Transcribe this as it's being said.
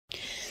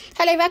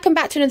Hello, welcome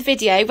back to another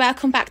video.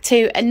 Welcome back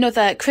to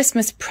another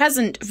Christmas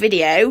present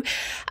video.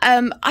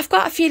 I've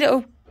got a few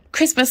little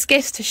Christmas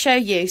gifts to show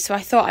you, so I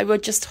thought I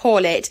would just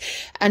haul it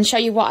and show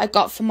you what I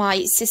got for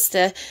my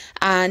sister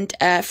and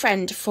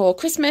friend for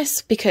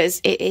Christmas, because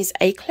it is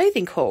a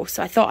clothing haul.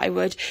 So I thought I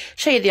would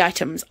show you the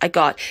items I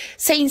got.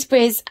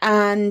 Sainsbury's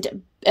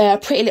and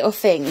Pretty Little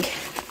Thing.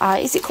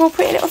 Is it called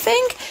Pretty Little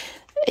Thing?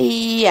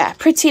 Yeah,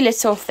 Pretty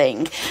Little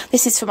Thing.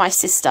 This is for my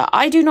sister.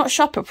 I do not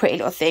shop at Pretty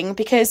Little Thing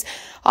because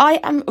I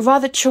am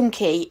rather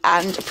chunky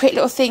and Pretty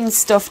Little Thing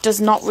stuff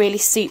does not really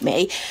suit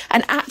me.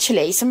 And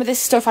actually, some of this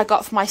stuff I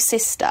got for my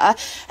sister,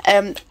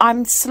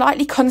 I'm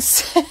slightly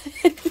concerned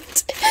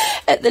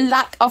at the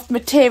lack of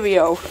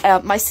material.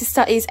 My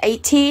sister is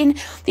 18.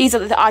 These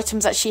are the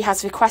items that she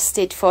has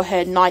requested for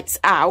her nights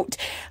out.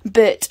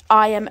 But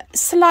I am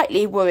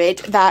slightly worried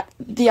that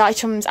the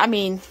items, I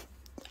mean,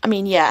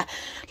 yeah,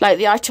 like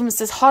the items,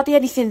 there's hardly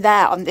anything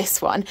there on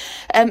this one.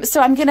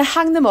 So I'm going to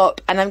hang them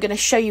up and I'm going to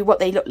show you what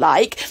they look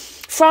like.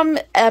 From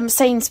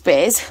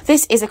Sainsbury's,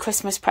 this is a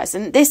Christmas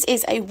present. This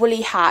is a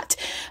woolly hat,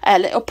 a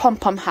little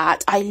pom-pom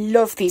hat. I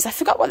love these. I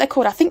forgot what they're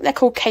called. I think they're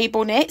called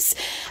cable knits.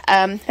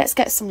 Let's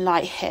get some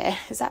light here.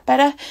 Is that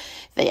better?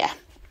 There.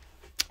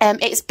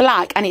 It's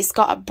black and it's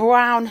got a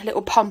brown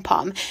little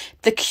pom-pom.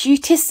 The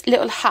cutest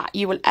little hat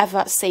you will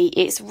ever see.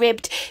 It's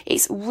ribbed.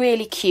 It's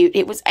really cute.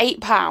 It was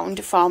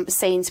 £8 from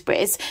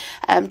Sainsbury's.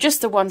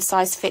 Just the one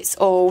size fits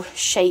all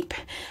shape,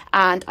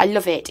 and I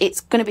love it.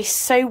 It's going to be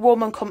so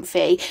warm and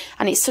comfy,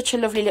 and it's such a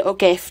lovely little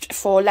gift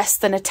for less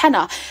than a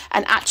tenner.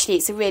 And actually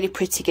it's a really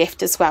pretty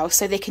gift as well,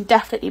 so they can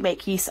definitely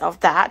make use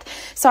of that.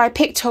 So I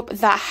picked up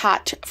that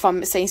hat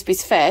from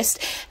Sainsbury's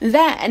first.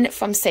 Then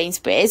from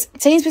Sainsbury's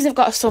have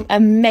got some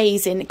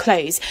amazing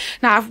clothes.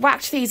 Now I've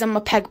whacked these on my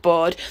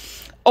pegboard.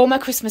 All my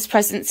Christmas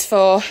presents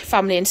for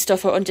family and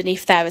stuff are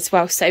underneath there as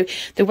well, so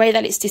the way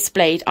that it's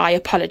displayed, I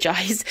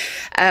apologise.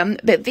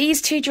 But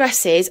these two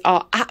dresses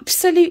are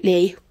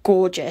absolutely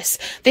gorgeous.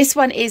 This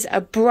one is a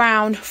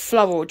brown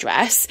floral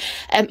dress.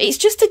 It's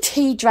just a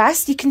tea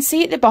dress. You can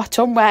see at the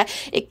bottom where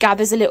it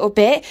gathers a little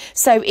bit,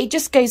 so it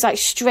just goes like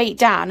straight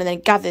down and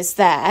then gathers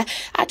there.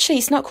 Actually,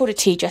 it's not called a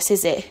tea dress,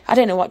 is it? I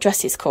don't know what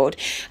dress it's called.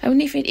 I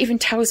wonder if it even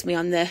tells me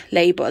on the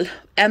label.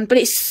 But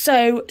it's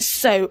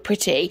so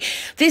pretty.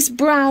 This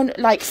brown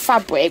like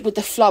fabric with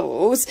the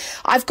florals.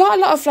 I've got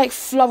a lot of like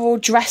floral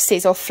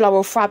dresses or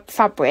floral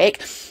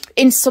fabric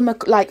in summer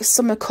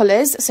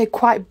colours, so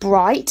quite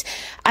bright,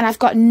 and I've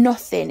got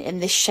nothing in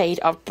this shade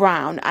of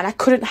brown, and I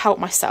couldn't help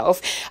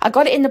myself. I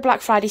got it in the Black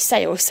Friday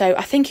sale, so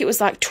I think it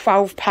was like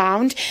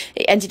 £12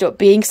 it ended up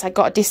being, because I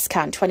got a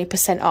discount,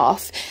 20%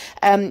 off.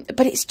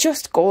 But it's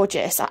just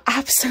gorgeous. I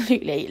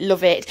absolutely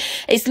love it.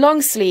 It's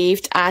long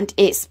sleeved and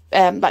it's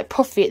like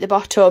puffy at the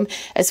bottom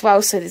as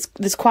well, so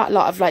there's quite a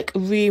lot of like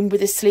room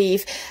with the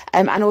sleeve,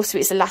 and also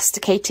it's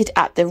elasticated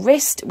at the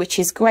wrist, which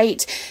is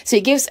great. So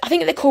it gives, I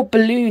think they're called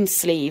balloon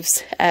sleeves,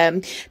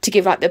 to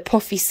give like the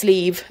puffy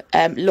sleeve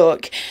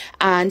look.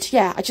 And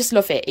yeah, I just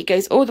love it. It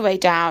goes all the way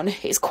down.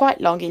 It's quite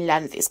long in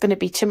length. It's going to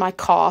be to my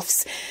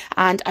calves,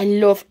 and I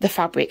love the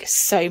fabric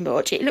so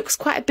much. It looks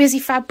quite a busy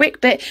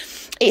fabric, but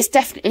it's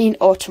definitely an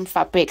autumn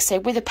fabric. So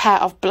with a pair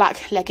of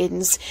black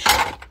leggings,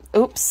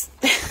 oops.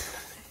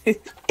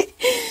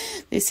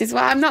 This is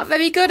why I'm not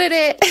very good at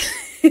it.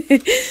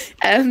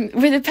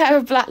 With a pair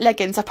of black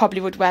leggings, I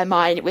probably would wear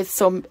mine with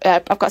some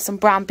I've got some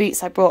brown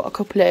boots I bought a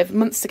couple of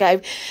months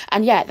ago,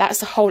 and yeah,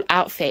 that's the whole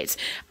outfit.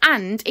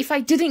 And if I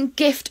didn't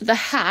gift the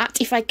hat,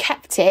 if I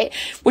kept it,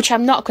 which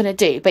I'm not going to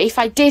do, but if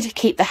I did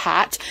keep the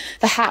hat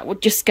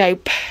would just go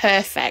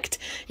perfect.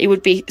 It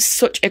would be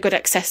such a good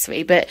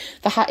accessory, but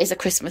the hat is a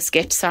Christmas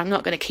gift, so I'm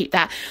not going to keep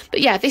that.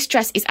 But yeah, this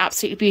dress is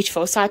absolutely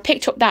beautiful, so I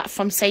picked up that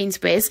from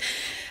Sainsbury's.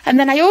 And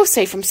then I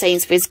also from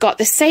Sainsbury's got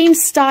the same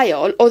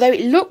style, although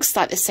it looks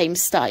like the same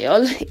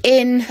style,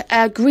 in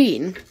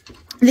green.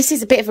 This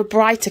is a bit of a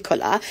brighter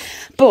colour,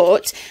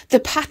 but the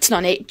pattern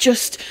on it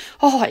just,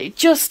 oh, it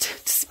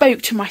just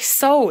spoke to my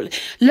soul.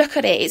 Look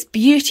at it, it's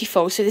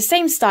beautiful. So the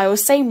same style,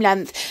 same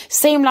length,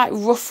 same like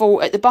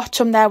ruffle at the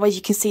bottom there where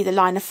you can see the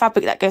line of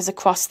fabric that goes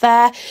across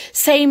there.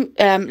 Same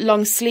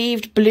long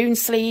sleeved, balloon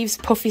sleeves,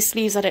 puffy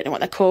sleeves, I don't know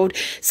what they're called.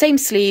 Same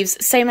sleeves,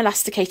 same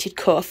elasticated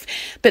cuff,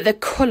 but the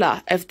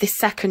colour of this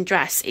second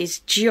dress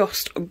is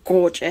just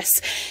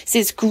gorgeous. So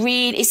it's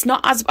green, it's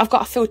not as, I've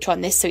got a filter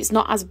on this, so it's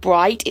not as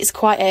bright. It's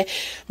quite a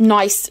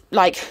nice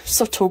like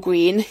subtle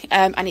green,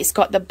 and it's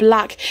got the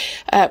black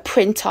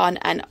print on,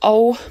 and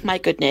oh my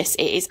goodness,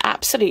 it is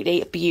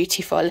absolutely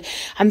beautiful.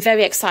 I'm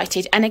very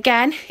excited. And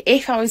again,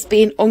 if I was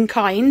being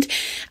unkind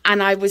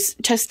and I was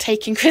just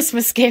taking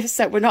Christmas gifts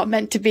that were not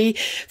meant to be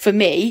for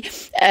me,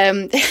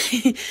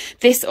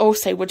 this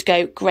also would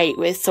go great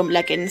with some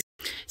leggings.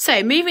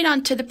 So moving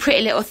on to the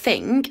Pretty Little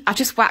Thing, I've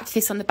just whacked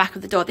this on the back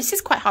of the door. This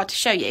is quite hard to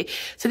show you.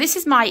 So this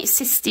is my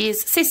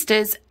sister's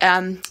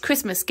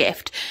Christmas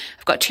gift.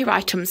 I've got two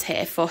items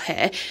here for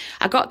her.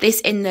 I got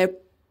this in the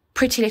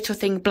Pretty Little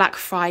Thing Black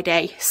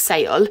Friday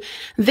sale.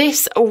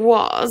 This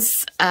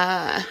was,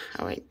 I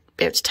won't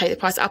be able to tell you the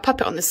price. I'll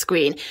pop it on the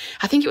screen.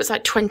 I think it was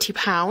like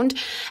 £20,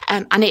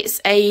 and it's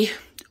a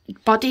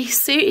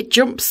bodysuit,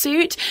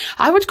 jumpsuit.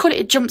 I would call it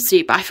a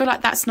jumpsuit, but I feel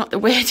like that's not the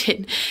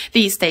wording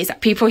these days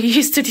that people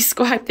use to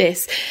describe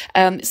this.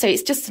 So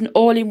it's just an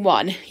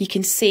all-in-one. You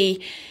can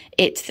see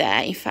it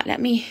there. In fact,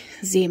 let me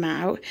zoom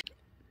out.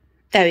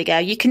 There we go.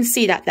 You can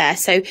see that there.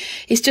 So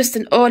it's just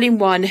an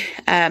all-in-one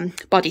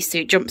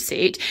bodysuit,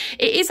 jumpsuit.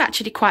 It is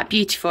actually quite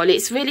beautiful.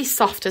 It's really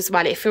soft as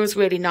well. It feels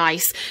really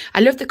nice.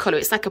 I love the colour.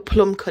 It's like a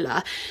plum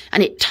colour.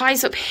 And it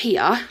ties up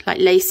here, like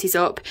laces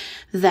up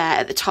there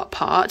at the top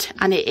part.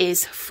 And it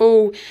is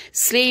full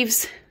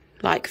sleeves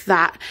like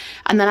that.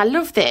 And then I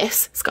love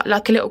this. It's got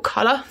like a little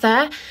collar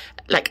there,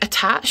 like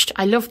attached.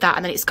 I love that.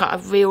 And then it's got a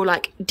real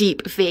like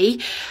deep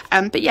V.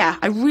 But yeah,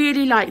 I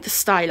really like the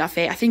style of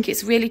it. I think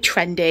it's really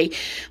trendy.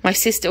 My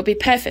sister, it'll be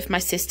perfect for my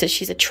sister.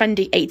 She's a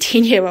trendy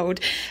 18-year-old,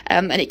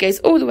 and it goes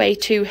all the way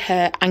to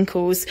her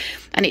ankles,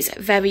 and it's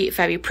very,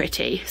 very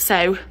pretty.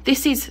 So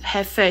this is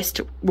her first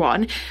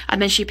one,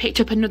 and then she picked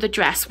up another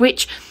dress,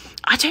 which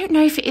I don't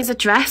know if it is a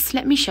dress.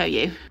 Let me show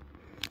you.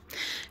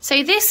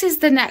 So this is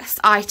the next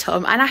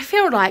item, and I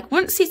feel like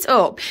once it's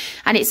up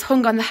and it's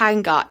hung on the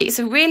hanger, it's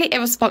a really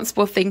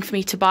irresponsible thing for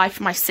me to buy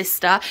for my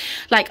sister.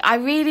 Like, I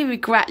really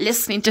regret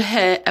listening to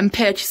her and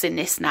purchasing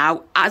this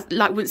now,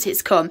 like once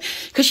it's come,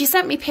 because she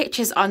sent me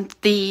pictures on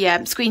the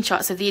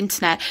screenshots of the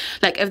internet,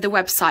 like of the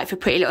website for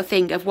Pretty Little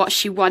Thing, of what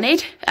she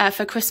wanted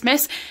for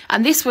Christmas,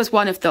 and this was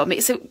one of them.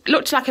 It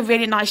looked like a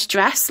really nice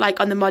dress, like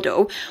on the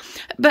model,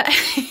 but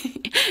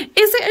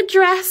is it a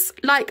dress?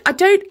 Like, I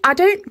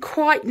don't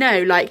quite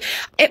know. Like,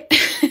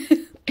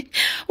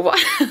 what?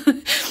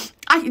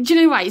 Do you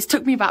know why? It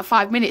took me about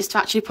 5 minutes to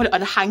actually put it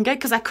on a hanger,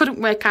 because I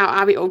couldn't work out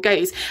how it all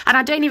goes. And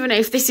I don't even know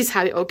if this is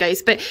how it all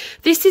goes, but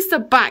this is the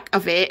back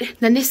of it.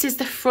 Then this is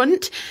the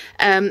front.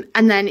 And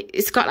then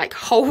it's got like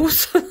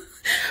holes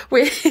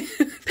with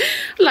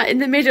like in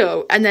the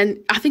middle. And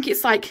then I think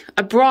it's like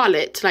a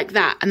bralette like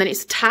that. And then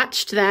it's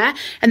attached there.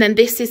 And then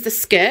this is the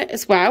skirt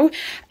as well.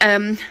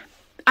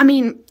 I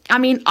mean,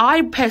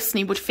 I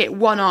personally would fit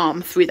one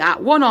arm through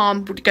that. One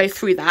arm would go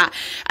through that,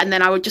 and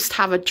then I would just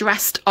have a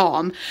dressed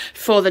arm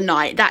for the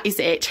night. That is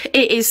it.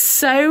 It is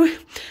so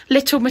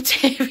little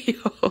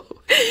material.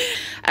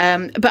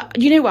 But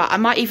you know what? I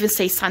might even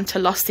say Santa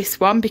lost this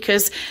one,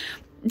 because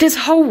there's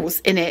holes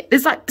in it.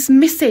 There's like, it's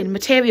missing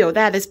material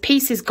there. There's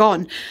pieces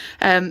gone.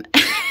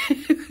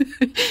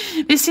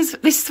 This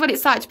is what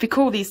it's like to be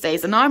cool these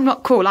days, and I'm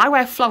not cool. I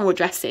wear floral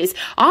dresses.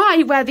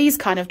 I wear these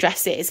kind of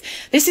dresses.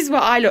 This is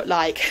what I look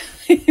like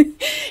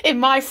in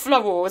my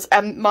florals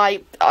and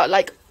my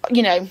like,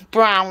 you know,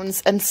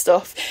 browns and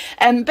stuff.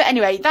 But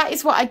anyway, that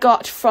is what I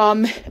got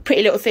from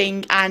Pretty Little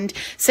Thing and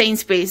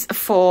Sainsbury's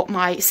for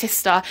my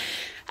sister,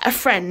 a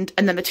friend,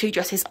 and then the 2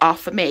 dresses are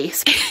for me.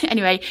 So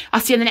anyway, I'll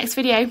see you in the next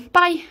video.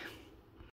 Bye.